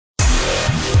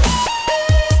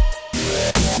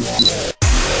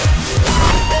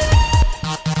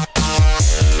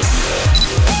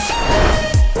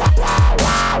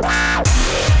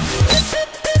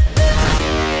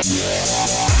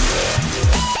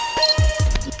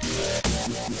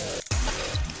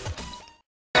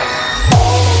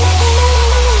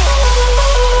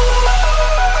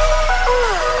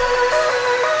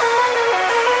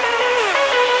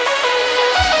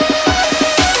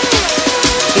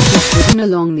Written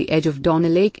along the edge of Donna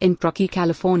Lake in Truckee,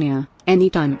 California,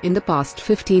 anytime in the past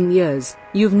 15 years,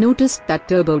 you've noticed that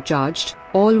turbocharged,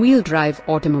 all-wheel drive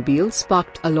automobiles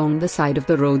parked along the side of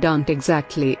the road aren't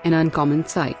exactly an uncommon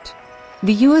sight.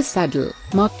 The Euer Saddle,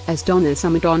 marked as Donner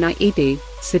Summit on I-80,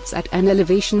 sits at an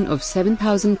elevation of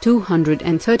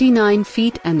 7,239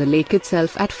 feet and the lake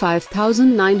itself at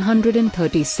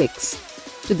 5,936.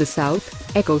 To the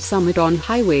south, Echo Summit on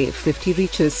Highway 50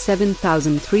 reaches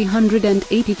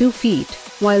 7,382 feet,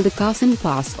 while the Carson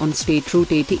Pass on State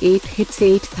Route 88 hits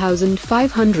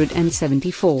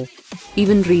 8,574.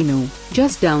 Even Reno,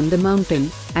 just down the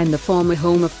mountain, and the former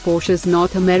home of Porsche's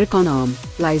North American arm,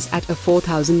 lies at a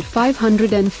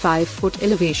 4,505-foot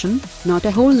elevation, not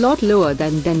a whole lot lower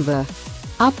than Denver.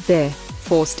 Up there,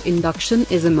 forced induction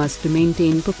is a must to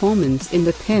maintain performance in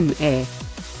the thin air.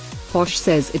 Porsche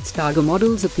says its Targa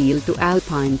models appeal to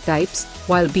alpine types,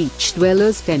 while beach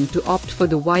dwellers tend to opt for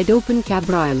the wide-open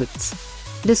cabriolets.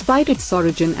 Despite its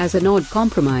origin as an odd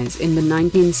compromise in the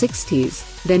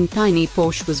 1960s, then tiny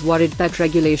Porsche was worried that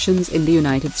regulations in the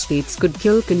United States could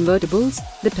kill convertibles,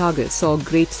 the Targa saw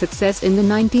great success in the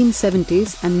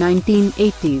 1970s and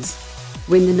 1980s.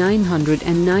 When the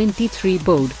 993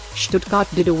 bode, Stuttgart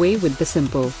did away with the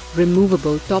simple,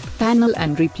 removable top panel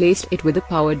and replaced it with a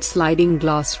powered sliding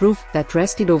glass roof that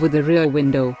rested over the rear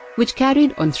window, which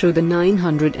carried on through the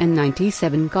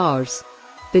 997 cars.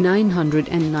 The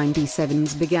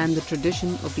 997s began the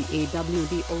tradition of the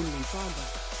AWD-only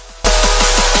Targa.